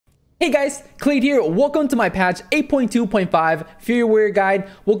Hey guys, Kelade here. Welcome to my patch 8.2.5 Fury Warrior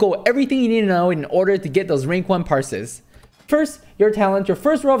Guide. We'll go everything you need to know in order to get those rank 1 parses. First, your talent. Your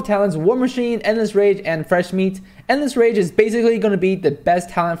first row of talents: War Machine, Endless Rage, and Fresh Meat. Endless Rage is basically going to be the best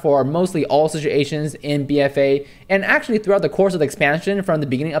talent for mostly all situations in BFA, and actually throughout the course of the expansion from the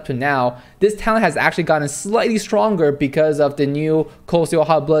beginning up to now, this talent has actually gotten slightly stronger because of the new Cold Steel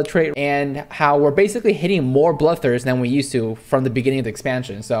Hot Blood trait and how we're basically hitting more Bloodthirst than we used to from the beginning of the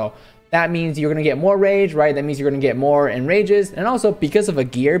expansion. So that means you're going to get more rage, right? That means you're going to get more enrages. And also because of a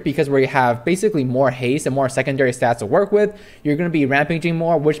gear, because we have basically more haste and more secondary stats to work with, you're going to be rampaging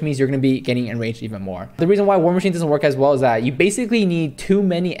more, which means you're going to be getting enraged even more. The reason why War Machine doesn't work as well is that you basically need too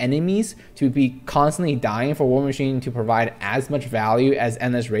many enemies to be constantly dying for War Machine to provide as much value as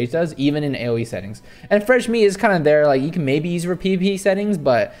Endless Rage does, even in AoE settings. And Fresh Meat is kind of there, like you can maybe use it for PvP settings,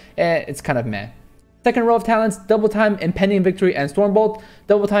 but it's kind of meh. Second row of talents: Double Time, Impending Victory, and Stormbolt.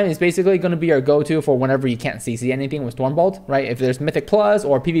 Double Time is basically going to be your go-to for whenever you can't CC anything with Stormbolt, right? If there's Mythic Plus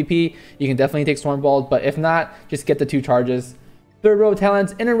or PvP, you can definitely take Stormbolt, but if not, just get the 2 charges. Third row of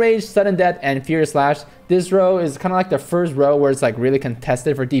talents: Inner Rage, Sudden Death, and Furious Slash. This row is kind of like the first row where it's like really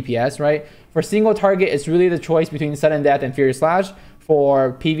contested for DPS, right? For single target, it's really the choice between Sudden Death and Furious Slash.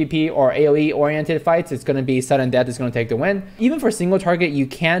 For PvP or AoE oriented fights, it's going to be Sudden Death is going to take the win. Even for single target, you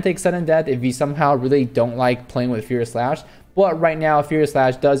can take Sudden Death if you somehow really don't like playing with Furious Slash. But right now, Furious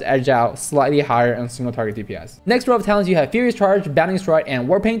Slash does edge out slightly higher on single target DPS. Next row of talents, you have Furious Charge, Bounding Stride, and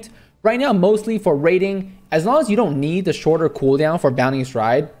Warpaint. Right now, mostly for raiding, as long as you don't need the shorter cooldown for Bounding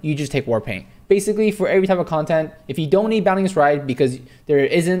Stride, you just take Warpaint. Basically, for every type of content, if you don't need Bounding Stride because there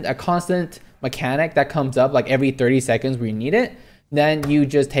isn't a constant mechanic that comes up like every 30 seconds where you need it, then you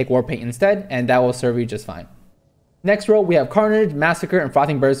just take Warpaint instead, and that will serve you just fine. Next row, we have Carnage, Massacre, and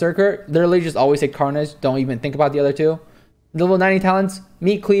Frothing Berserker. Literally just always take Carnage, don't even think about the other 2. Level 90 talents: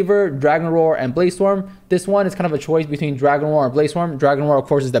 Meat Cleaver, Dragon Roar, and Blaze Storm. This one is kind of a choice between Dragon Roar or Blaze Storm. Dragon Roar, of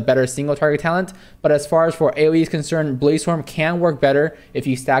course, is the better single target talent, but as far as for AoE is concerned, Blaze Storm can work better if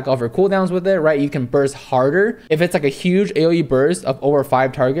you stack off your cooldowns with it, right? You can burst harder. If it's like a huge AoE burst of over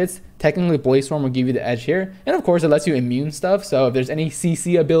 5 targets, technically Blaze Storm will give you the edge here. And of course, it lets you immune stuff, so if there's any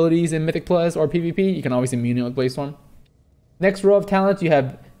CC abilities in Mythic Plus or PvP, you can always immune it with Blaze Storm. Next row of talents, you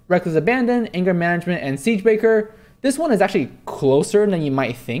have Reckless Abandon, Anger Management, and Siegebreaker. This one is actually closer than you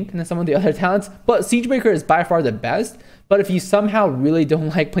might think than some of the other talents, but Siegebreaker is by far the best. But if you somehow really don't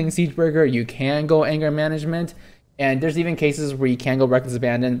like playing Siegebreaker, you can go Anger Management, and there's even cases where you can go Reckless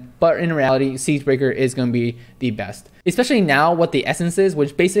Abandon, but in reality, Siegebreaker is going to be the best. Especially now with the essences,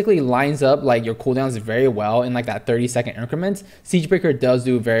 which basically lines up like your cooldowns very well in like that 30-second increments, Siegebreaker does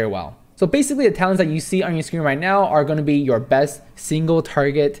do very well. So basically the talents that you see on your screen right now are going to be your best single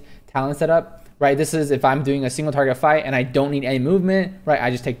target talent setup. Right, this is if I'm doing a single target fight and I don't need any movement, right,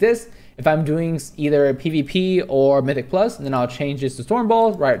 I just take this. If I'm doing either PvP or Mythic Plus, then I'll change this to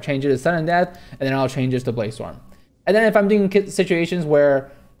Stormbolt, right, change it to Sudden Death, and then I'll change this to Blaze Storm. And then if I'm doing situations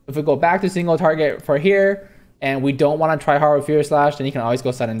where if we go back to single target for here, and we don't want to try hard with Furious Slash, then you can always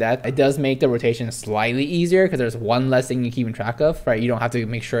go Sudden Death. It does make the rotation slightly easier because there's one less thing you're keeping track of, right? You don't have to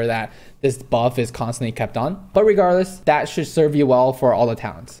make sure that this buff is constantly kept on. But regardless, that should serve you well for all the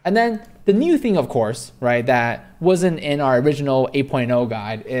talents. And then the new thing, of course, right, that wasn't in our original 8.0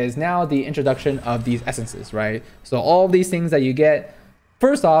 guide is now the introduction of these essences, right? So all these things that you get.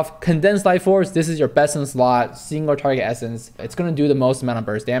 First off, Condensed Life Force. This is your best in slot single target essence. It's going to do the most amount of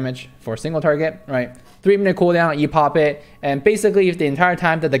burst damage for a single target, right? 3-minute cooldown, you pop it, and basically if the entire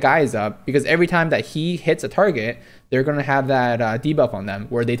time that the guy is up, because every time that he hits a target, they're going to have that debuff on them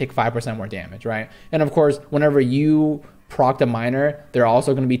where they take 5% more damage, right? And of course, whenever you proc the miner, they're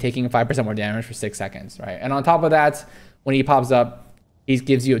also going to be taking 5% more damage for 6 seconds, right? And on top of that, when he pops up, he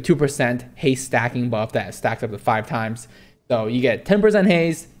gives you a 2% haste stacking buff that stacks up to 5 times. So you get 10%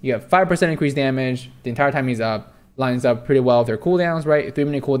 haste, you get 5% increased damage the entire time he's up. Lines up pretty well with their cooldowns, right?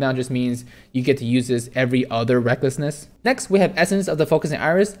 3-minute cooldown just means you get to use this every other recklessness. Next, we have Essence of the Focusing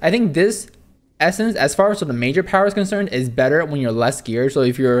Iris. I think this essence, as far as the major power is concerned, is better when you're less geared. So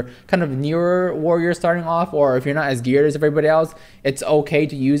if you're kind of newer warrior starting off, or if you're not as geared as everybody else, it's okay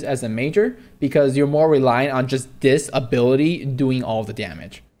to use as a major because you're more reliant on just this ability doing all the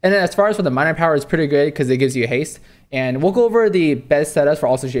damage. And then as far as for the minor power, it's pretty good because it gives you haste. And we'll go over the best setups for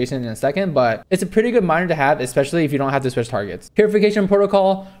all situations in a second, but it's a pretty good minor to have, especially if you don't have to switch targets. Purification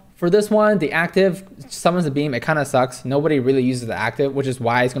Protocol. For this one, the active summons the beam. It kind of sucks. Nobody really uses the active, which is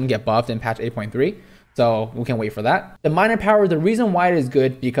why it's going to get buffed in patch 8.3. So we can wait for that. The minor power, the reason why it is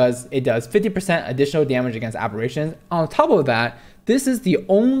good because it does 50% additional damage against aberrations. On top of that, this is the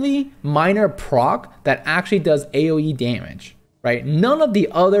only minor proc that actually does AoE damage. right? None of the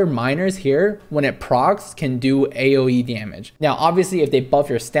other miners here, when it procs, can do AoE damage. Now, obviously, if they buff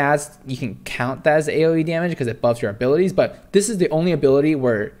your stats, you can count that as AoE damage because it buffs your abilities, but this is the only ability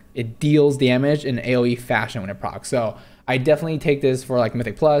where it deals damage in AoE fashion when it procs. So I definitely take this for like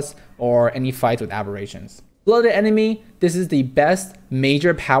Mythic Plus or any fights with aberrations. Blooded Enemy, this is the best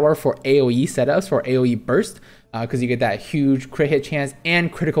major power for AoE setups, for AoE burst, because you get that huge crit hit chance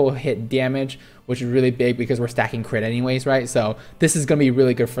and critical hit damage, which is really big because we're stacking crit anyways, right? So this is going to be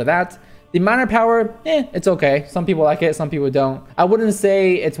really good for that. The minor power, it's okay. Some people like it, some people don't. I wouldn't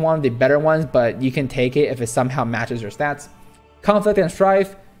say it's one of the better ones, but you can take it if it somehow matches your stats. Conflict and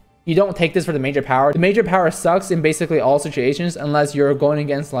Strife, you don't take this for the major power. The major power sucks in basically all situations unless you're going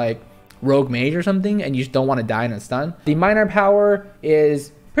against like rogue mage or something and you just don't want to die in a stun. The minor power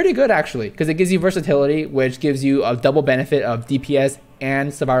is pretty good actually because it gives you versatility, which gives you a double benefit of DPS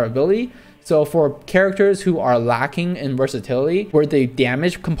and survivability. So for characters who are lacking in versatility, where the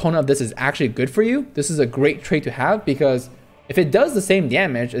damage component of this is actually good for you, this is a great trait to have, because if it does the same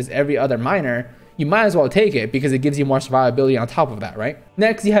damage as every other minor, you might as well take it because it gives you more survivability on top of that, right?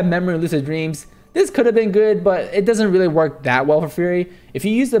 Next, you have Memory Lucid Dreams. This could have been good, but it doesn't really work that well for Fury. If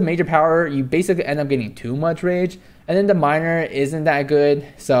you use the major power, you basically end up getting too much rage, and then the minor isn't that good,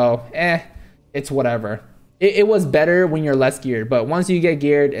 so it's whatever. It was better when you're less geared, but once you get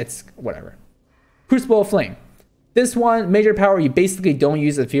geared, it's whatever. Crucible of Flame. This one, major power, you basically don't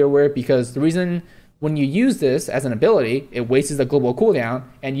use the Fear Word because the reason when you use this as an ability, it wastes the global cooldown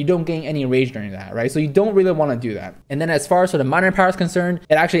and you don't gain any rage during that, right? So you don't really want to do that. And then as far as the minor power is concerned,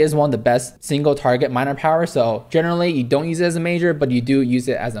 it actually is one of the best single target minor power. So generally you don't use it as a major, but you do use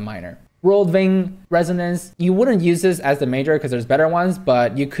it as a minor. World Vein Resonance, you wouldn't use this as the major because there's better ones,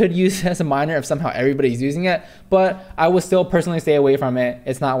 but you could use it as a minor if somehow everybody's using it. But I would still personally stay away from it.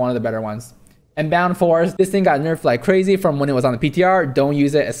 It's not one of the better ones. And Bound Force, this thing got nerfed like crazy from when it was on the PTR. Don't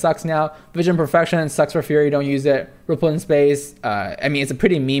use it, it sucks now. Vision Perfection sucks for Fury, don't use it. Ripple in Space, I mean, it's a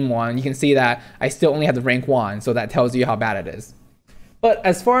pretty meme one. You can see that I still only have the rank 1, so that tells you how bad it is. But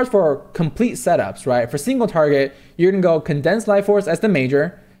as far as for complete setups, right, for single target, you're gonna go Condensed Life Force as the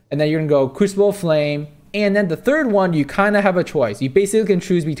major, and then you're gonna go Crucible of Flame, and then the third one, you kind of have a choice. You basically can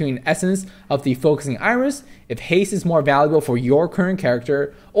choose between Essence of the Focusing Iris, if haste is more valuable for your current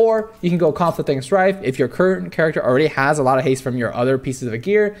character, or you can go Conflict and Strife if your current character already has a lot of haste from your other pieces of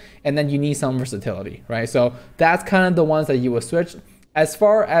gear, and then you need some versatility, right? So that's kind of the ones that you will switch. As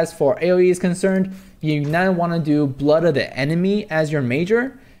far as for AoE is concerned, you now want to do Blood of the Enemy as your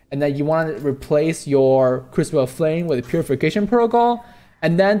major, and then you want to replace your Crucible of Flame with a Purification Protocol.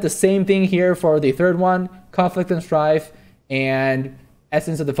 And then the same thing here for the third one, Conflict and Strife and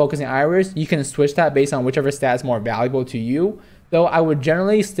Essence of the Focusing Iris. You can switch that based on whichever stat is more valuable to you. Though I would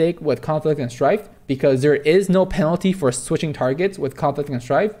generally stick with Conflict and Strife because there is no penalty for switching targets with Conflict and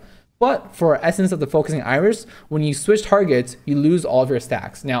Strife. But for Essence of the Focusing Iris, when you switch targets, you lose all of your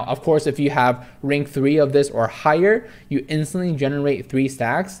stacks. Now, of course, if you have rank 3 of this or higher, you instantly generate 3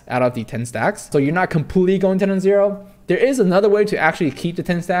 stacks out of the 10 stacks. So you're not completely going 10 and 0. There is another way to actually keep the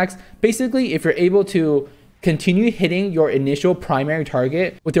 10 stacks. Basically, if you're able to continue hitting your initial primary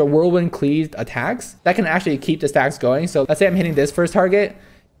target with your Whirlwind Cleave attacks, that can actually keep the stacks going. So let's say I'm hitting this first target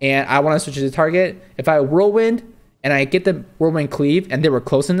and I want to switch to the target. If I Whirlwind and I get the Whirlwind Cleave and they were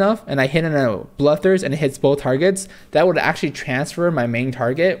close enough and I hit in a Bloodthirst and it hits both targets, that would actually transfer my main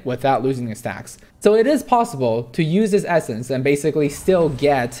target without losing the stacks. So it is possible to use this essence and basically still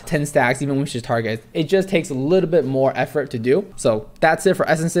get 10 stacks even with your targets. It just takes a little bit more effort to do. So that's it for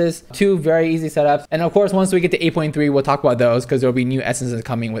essences. 2 very easy setups. And of course, once we get to 8.3, we'll talk about those because there'll be new essences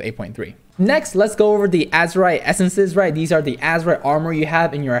coming with 8.3. Next, let's go over the azerite essences, right? These are the azerite armor you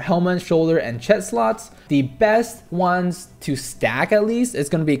have in your helmet, shoulder, and chest slots. The best ones to stack at least is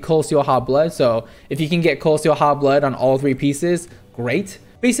going to be Cold Steel Hot Blood. So if you can get Cold Steel Hot Blood on all 3 pieces, great.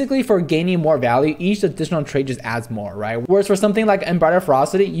 Basically, for gaining more value, each additional trait just adds more, right? Whereas for something like Embroidered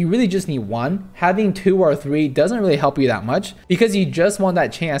Ferocity, you really just need 1. Having 2 or 3 doesn't really help you that much because you just want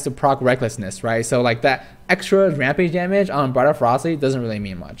that chance to proc Recklessness, right? So like that extra rampage damage on Embroidered Ferocity doesn't really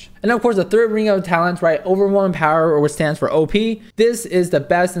mean much. And of course, the third ring of talents, right? Overwhelming Power, or which stands for OP. This is the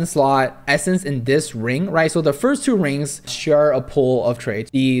best in slot essence in this ring, right? So the first 2 rings share a pool of traits.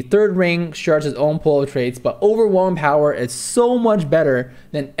 The third ring shares its own pool of traits, but Overwhelming Power is so much better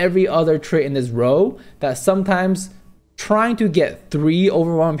than every other trait in this row that sometimes trying to get 3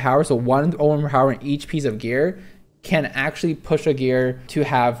 Overwhelming Power, so 1 Overwhelming Power in each piece of gear, can actually push a gear to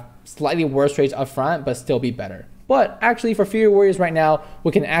have slightly worse traits up front, but still be better. But actually for Fury Warriors right now,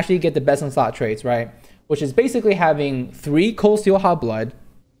 we can actually get the best in slot traits, right? Which is basically having 3 Cold Steel Hot Blood,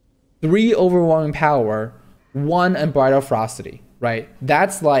 3 Overwhelming Power, 1 Unbridled Ferocity, right?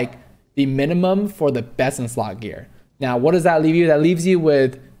 That's like the minimum for the best in slot gear. Now, what does that leave you? That leaves you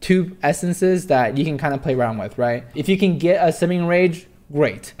with 2 essences that you can kind of play around with, right? If you can get a Simming Rage,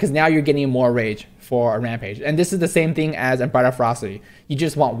 great, because now you're getting more rage for a Rampage. And this is the same thing as Unbridled Ferocity. You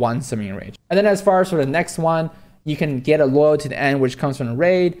just want 1 Simming Rage. And then as far as for the next one, you can get a Loyal to the End, which comes from a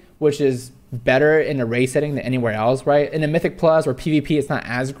raid, which is better in a raid setting than anywhere else, right? In a Mythic Plus or PvP, it's not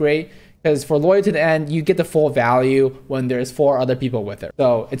as great, because for Loyal to the End, you get the full value when there's 4 other people with it.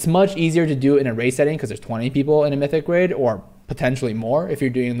 So it's much easier to do in a raid setting because there's 20 people in a Mythic raid, or potentially more if you're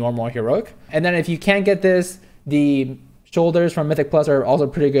doing normal heroic. And then if you can't get this, the shoulders from Mythic Plus are also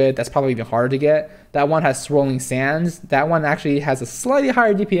pretty good. That's probably even harder to get. That one has Swirling Sands. That one actually has a slightly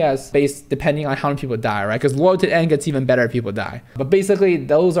higher DPS based depending on how many people die, right? Because Loyal to the End gets even better if people die. But basically,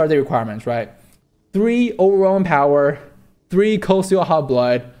 those are the requirements, right? 3 Overwhelming Power, 3 Cold Steel Hot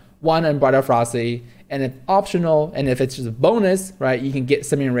Blood, 1 Unbridled Ferocity, and if optional, and if it's just a bonus, right, you can get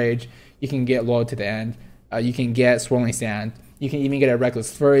Simming Rage, you can get Loyal to the End, you can get Swirling Sand, you can even get a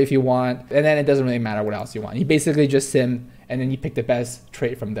Reckless Flurry if you want, and then it doesn't really matter what else you want. You basically just sim, and then you pick the best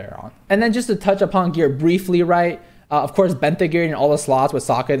trait from there on. And then just to touch upon gear briefly, right, of course, Bentha gear in all the slots with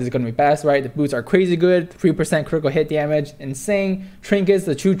sockets is going to be best, right? The boots are crazy good, 3% critical hit damage, insane. Trinkets,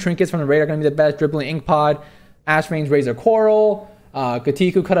 the 2 trinkets from the raid are going to be the best. Dribbling Ink Pod, Ash Range Razor Coral,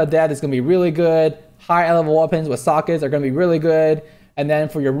 Gatiku Cut of Death is going to be really good. High level weapons with sockets are going to be really good. And then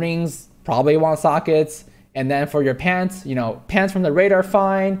for your rings, probably want sockets. And then for your pants, you know, pants from the raid are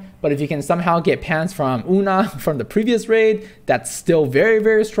fine, but if you can somehow get pants from Una from the previous raid, that's still very,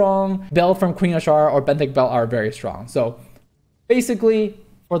 very strong. Belt from Queen Ashara or Benthic Belt are very strong. So basically,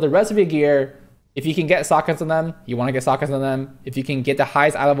 for the rest of your gear, if you can get sockets on them, you want to get sockets on them. If you can get the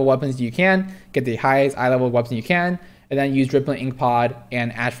highest eye level weapons you can, get the highest eye level weapons you can, and then use Dribbling Ink Pod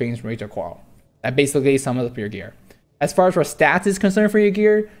and Ash Range Razor Coral. That basically sums up your gear. As far as your stats is concerned for your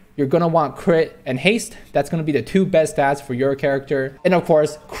gear, you're going to want crit and haste. That's going to be the 2 best stats for your character. And of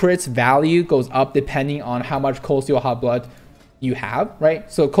course, crit's value goes up depending on how much Cold Steel Hot Blood you have,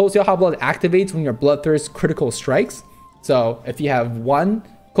 right? So Cold Steel Hot Blood activates when your Bloodthirst critical strikes. So if you have 1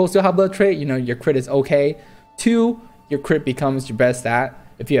 Cold Steel Hot Blood trait, you know, your crit is okay. 2, your crit becomes your best stat.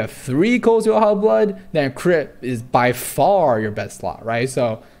 If you have 3 Cold Steel Hot Blood, then crit is by far your best slot, right?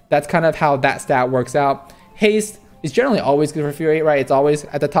 So that's kind of how that stat works out. Haste is generally always good for Fury, right? It's always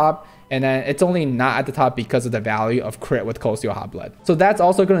at the top, and then it's only not at the top because of the value of crit with Cold Steel Hot Blood. So that's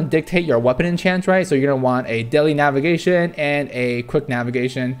also going to dictate your weapon enchants, right? So you're going to want a Deadly Navigation and a Quick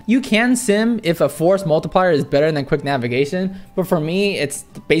Navigation. You can sim if a Force Multiplier is better than Quick Navigation, but for me, it's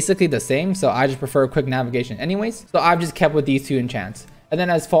basically the same, so I just prefer Quick Navigation anyways. So I've just kept with these 2 enchants. And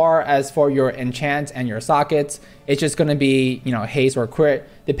then as far as for your enchants and your sockets, it's just going to be, you know, haste or crit,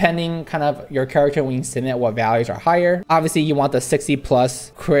 depending kind of your character when you sim it, what values are higher. Obviously, you want the 60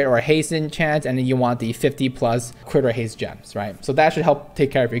 plus crit or haste enchants, and then you want the 50 plus crit or haste gems, right? So that should help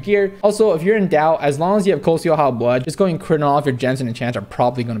take care of your gear. Also, if you're in doubt, as long as you have Cold Steel Hot Blood, just going crit on all of your gems and enchants are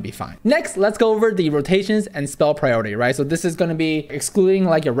probably going to be fine. Next, let's go over the rotations and spell priority, right? So this is going to be excluding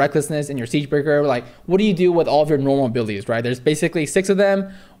like your recklessness and your Siegebreaker. Like, what do you do with all of your normal abilities, right? There's basically 6 of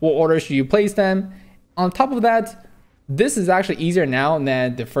them. What order should you place them? On top of that, this is actually easier now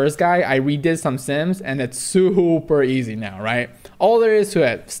than the first guy. I redid some sims and it's super easy now, right? All there is to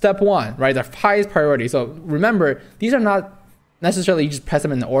it, step 1, right? The highest priority. So remember, these are not necessarily you just press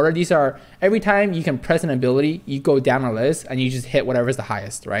them in the order. These are every time you can press an ability, you go down a list and you just hit whatever is the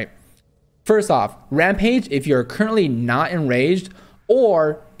highest, right? First off, Rampage, if you're currently not enraged,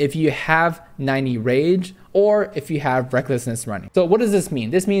 or if you have 90 rage, or if you have recklessness running. So what does this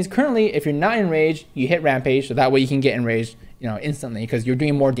mean? This means currently, if you're not enraged, you hit Rampage, so that way you can get enraged, you know, instantly because you're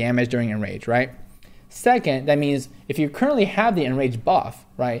doing more damage during enrage, right? Second, that means if you currently have the enrage buff,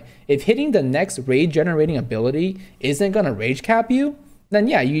 right? If hitting the next rage generating ability isn't gonna rage cap you, then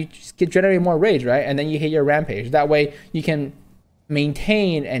yeah, you just get generating more rage, right? And then you hit your Rampage. That way you can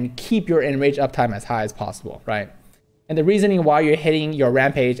maintain and keep your enrage uptime as high as possible, right? And the reasoning why you're hitting your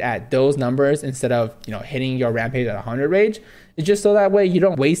Rampage at those numbers instead of, you know, hitting your Rampage at 100 rage is just so that way you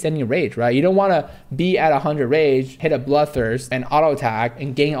don't waste any rage, right? You don't want to be at 100 rage, hit a Bloodthirst and auto attack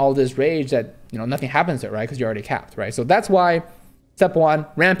and gain all this rage that, you know, nothing happens to it, right? Because you're already capped, right? So that's why step 1,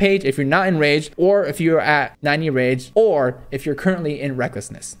 Rampage if you're not enraged, or if you're at 90 rage, or if you're currently in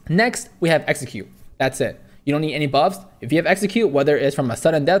recklessness. Next, we have Execute. That's it. You don't need any buffs. If you have Execute, whether it's from a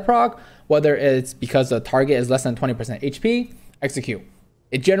sudden death proc, whether it's because the target is less than 20% HP, Execute.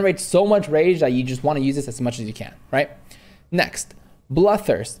 It generates so much rage that you just want to use this as much as you can, right? Next,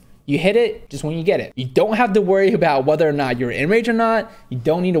 Bloodthirst. You hit it just when you get it. You don't have to worry about whether or not you're in rage or not. You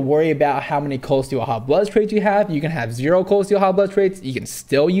don't need to worry about how many cold steel hot blood traits you have. You can have 0 cold steel hot blood traits. You can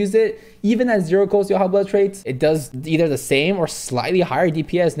still use it. Even at 0 cold steel hot blood traits, it does either the same or slightly higher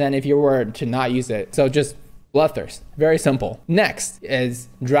DPS than if you were to not use it. So just Bloodthirst. Very simple. Next is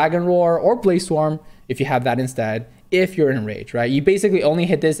Dragon Roar or Blaze Storm if you have that instead, if you're in rage, right? You basically only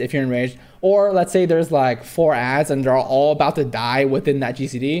hit this if you're in rage. Or let's say there's like 4 ads and they're all about to die within that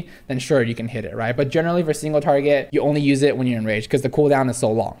GCD, then sure, you can hit it, right? But generally for single target, you only use it when you're in rage because the cooldown is so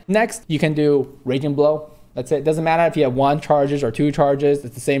long. Next, you can do Raging Blow. That's it. Doesn't matter if you have 1 charges or 2 charges.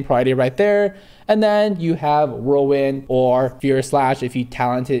 It's the same priority right there. And then you have Whirlwind or Furious Slash if you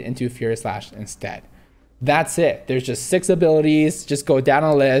talent it into Furious Slash instead. That's it. There's just 6 abilities. Just go down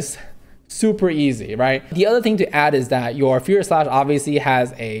a list. Super easy, right? The other thing to add is that your Furious Slash obviously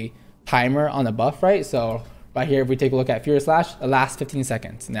has a timer on the buff, right? So right here, if we take a look at Furious Slash, it lasts 15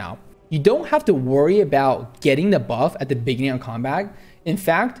 seconds. Now, you don't have to worry about getting the buff at the beginning of combat. In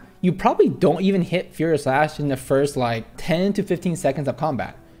fact, you probably don't even hit Furious Slash in the first like 10 to 15 seconds of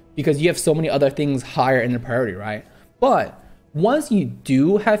combat because you have so many other things higher in the priority, right? But once you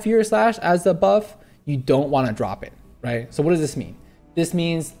do have Furious Slash as the buff, you don't want to drop it, right? So what does this mean? This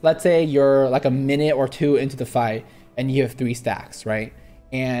means, let's say you're like a minute or 2 into the fight and you have 3 stacks, right?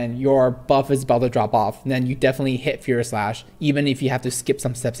 And your buff is about to drop off, then you definitely hit Furious Slash, even if you have to skip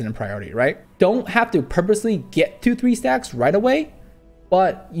some steps in the priority, right? Don't have to purposely get to 3 stacks right away,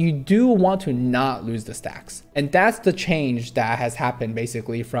 but you do want to not lose the stacks. And that's the change that has happened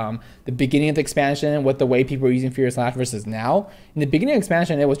basically from the beginning of the expansion with the way people are using Furious Slash versus now. In the beginning of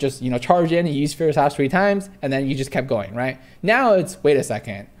expansion, it was just, charge in, you use Furious Slash 3 times, and then you just kept going, right? Now it's, wait a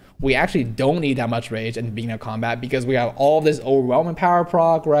second, we actually don't need that much rage at the beginning of combat because we have all this overwhelming power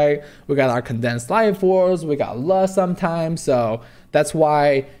proc, right? We got our condensed life force, we got lust sometimes, so that's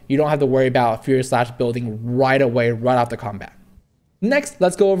why you don't have to worry about Furious Slash building right away, right off the combat. Next,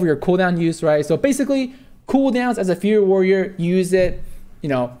 let's go over your cooldown use, right? So basically, cooldowns as a Fury Warrior, use it,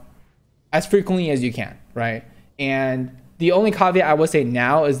 as frequently as you can, right? And the only caveat I would say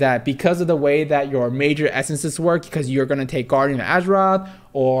now is that because of the way that your major essences work, because you're going to take Guardian of Azeroth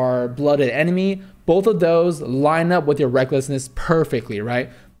or Blooded Enemy, both of those line up with your Recklessness perfectly, right?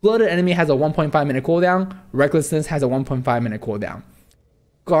 Blooded Enemy has a 1.5 minute cooldown. Recklessness has a 1.5 minute cooldown.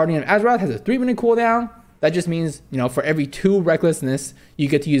 Guardian of Azeroth has a 3-minute cooldown. That just means, for every 2 Recklessness, you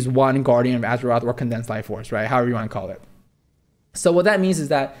get to use 1 Guardian of Azeroth or Condensed Life Force, right? However you want to call it. So what that means is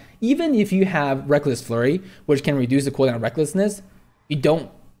that even if you have Reckless Flurry, which can reduce the cooldown of Recklessness, you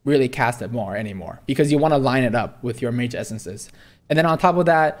don't really cast it more anymore because you want to line it up with your Mage Essences. And then on top of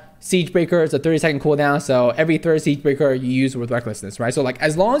that, Siegebreaker is a 30-second cooldown. So every 3rd Siegebreaker you use with Recklessness, right? So like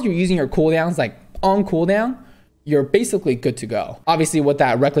as long as you're using your cooldowns like on cooldown, you're basically good to go. Obviously with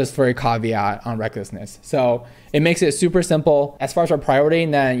that Reckless Flurry caveat on Recklessness. So it makes it super simple. As far as our priority,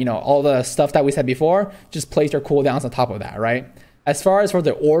 and then, all the stuff that we said before, just place your cooldowns on top of that, right? As far as for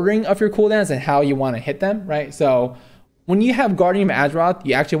the ordering of your cooldowns and how you want to hit them, right? So when you have Guardian of Azeroth,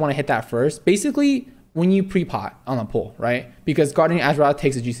 you actually want to hit that first. Basically, when you pre-pot on a pull, right? Because Guardian of Azeroth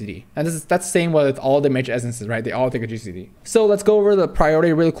takes a GCD. And that's the same with all the major essences, right? They all take a GCD. So let's go over the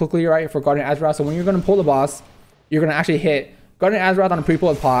priority really quickly, right? For Guardian of Azeroth. So when you're going to pull the boss, you're going to actually hit Guardian of Azeroth on a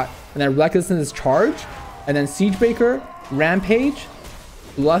pre-pulled pot, and then Recklessness Charge, and then Siegebreaker, Rampage,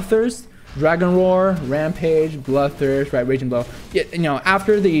 Bloodthirst, Dragon Roar, Rampage, Bloodthirst, right? Raging Blow. Yeah,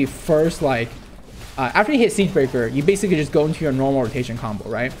 after the first, after you hit Siegebreaker, you basically just go into your normal rotation combo,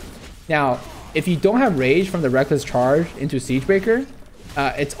 right? Now, if you don't have Rage from the Reckless Charge into Siegebreaker,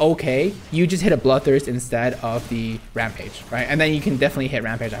 it's okay. You just hit a Bloodthirst instead of the Rampage, right? And then you can definitely hit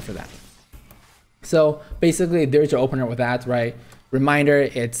Rampage after that. So basically, there's your opener with that, right? Reminder,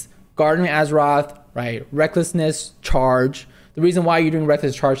 it's Guardian of Azeroth, right? Recklessness, Charge. The reason why you're doing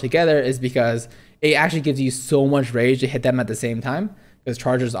Reckless Charge together is because it actually gives you so much rage to hit them at the same time because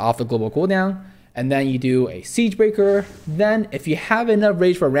Charge is off the global cooldown. And then you do a Siegebreaker. Then if you have enough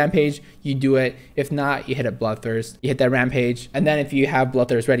rage for a Rampage, you do it. If not, you hit a Bloodthirst. You hit that Rampage. And then if you have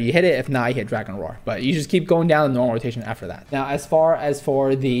Bloodthirst ready, you hit it. If not, you hit Dragon Roar. But you just keep going down the normal rotation after that. Now, as far as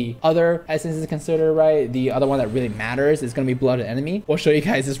for the other essences considered, right, the other one that really matters is going to be Blooded Enemy. We'll show you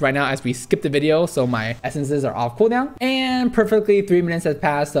guys this right now as we skip the video. So my essences are off cooldown. And perfectly 3 minutes has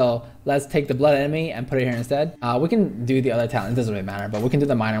passed. So let's take the Blood Enemy and put it here instead. We can do the other talent. It doesn't really matter, but we can do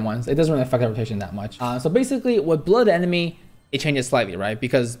the minor ones. It doesn't really affect the rotation that much. So basically, with Blood Enemy, it changes slightly, right?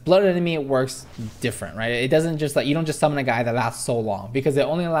 Because Blood Enemy works different, right? It doesn't just you don't just summon a guy that lasts so long because it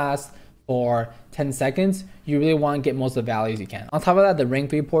only lasts for 10 seconds, you really want to get most of the values you can. On top of that, the rank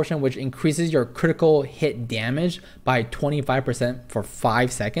 3 portion, which increases your critical hit damage by 25% for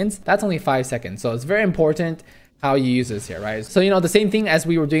 5 seconds. That's only 5 seconds. So it's very important how you use this here, right? So, the same thing as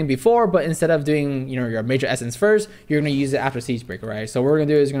we were doing before, but instead of doing, your major essence first, you're going to use it after Siegebreaker, right? So what we're going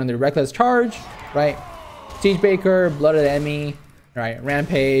to do is we're going to do Reckless Charge, right? Siegebreaker, Blood of the Enemy, right?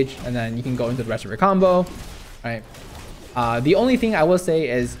 Rampage, and then you can go into the rest of your combo, right? The only thing I will say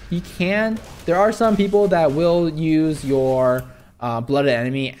is there are some people that will use your Blood of the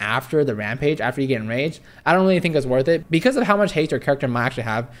Enemy after the Rampage, after you get enraged. I don't really think it's worth it because of how much haste your character might actually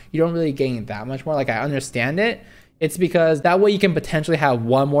have. You don't really gain that much more. Like, I understand it. It's because that way you can potentially have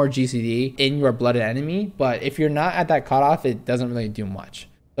one more GCD in your Blood of the Enemy, but if you're not at that cutoff, it doesn't really do much.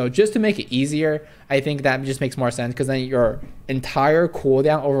 So just to make it easier, I think that just makes more sense because then your entire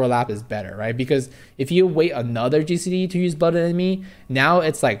cooldown overlap is better, right? Because if you wait another GCD to use Blood of the Enemy, now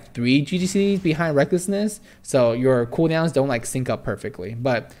it's like 3 GCDs behind Recklessness. So your cooldowns don't like sync up perfectly,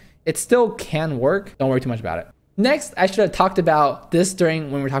 but it still can work. Don't worry too much about it. Next, I should have talked about this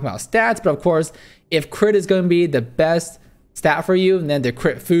when we were talking about stats, but of course, if crit is going to be the best stat for you, then the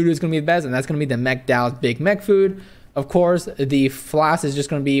crit food is going to be the best, and that's going to be the Mech Dow's big mech food. Of course, the flask is just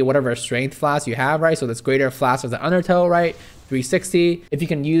going to be whatever strength flask you have, right? So this greater flask of the Undertow, right? 360. If you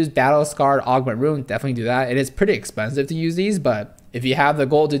can use Battle Scarred Augment Rune, definitely do that. It is pretty expensive to use these, but if you have the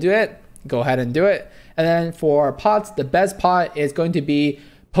goal to do it, go ahead and do it. And then for pots, the best pot is going to be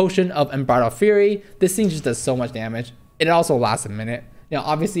Potion of Unbridled Fury. This thing just does so much damage. It also lasts a minute.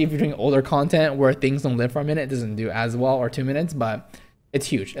 Obviously, if you're doing older content where things don't live for a minute, it doesn't do as well, or 2 minutes, but it's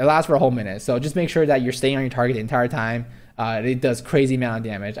huge. It lasts for a whole minute. So just make sure that you're staying on your target the entire time. It does crazy amount of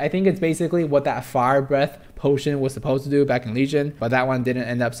damage. I think it's basically what that Fire Breath potion was supposed to do back in Legion, but that one didn't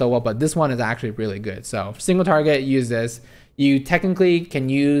end up so well. But this one is actually really good. So single target, use this. You technically can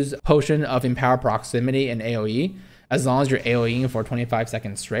use Potion of Empower Proximity and AoE as long as you're AoEing for 25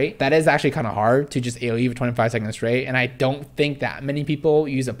 seconds straight. That is actually kind of hard to just AoE for 25 seconds straight. And I don't think that many people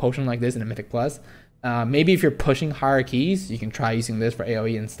use a potion like this in a Mythic Plus. Maybe if you're pushing higher keys, you can try using this for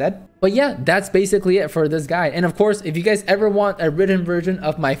AoE instead. But yeah, that's basically it for this guide. And of course, if you guys ever want a written version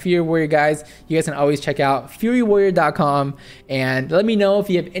of my Fury Warrior guides, you guys can always check out furywarrior.com and let me know if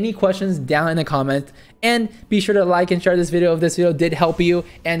you have any questions down in the comments. And be sure to like and share this video if this video did help you,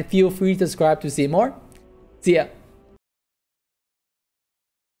 and feel free to subscribe to see more. See ya.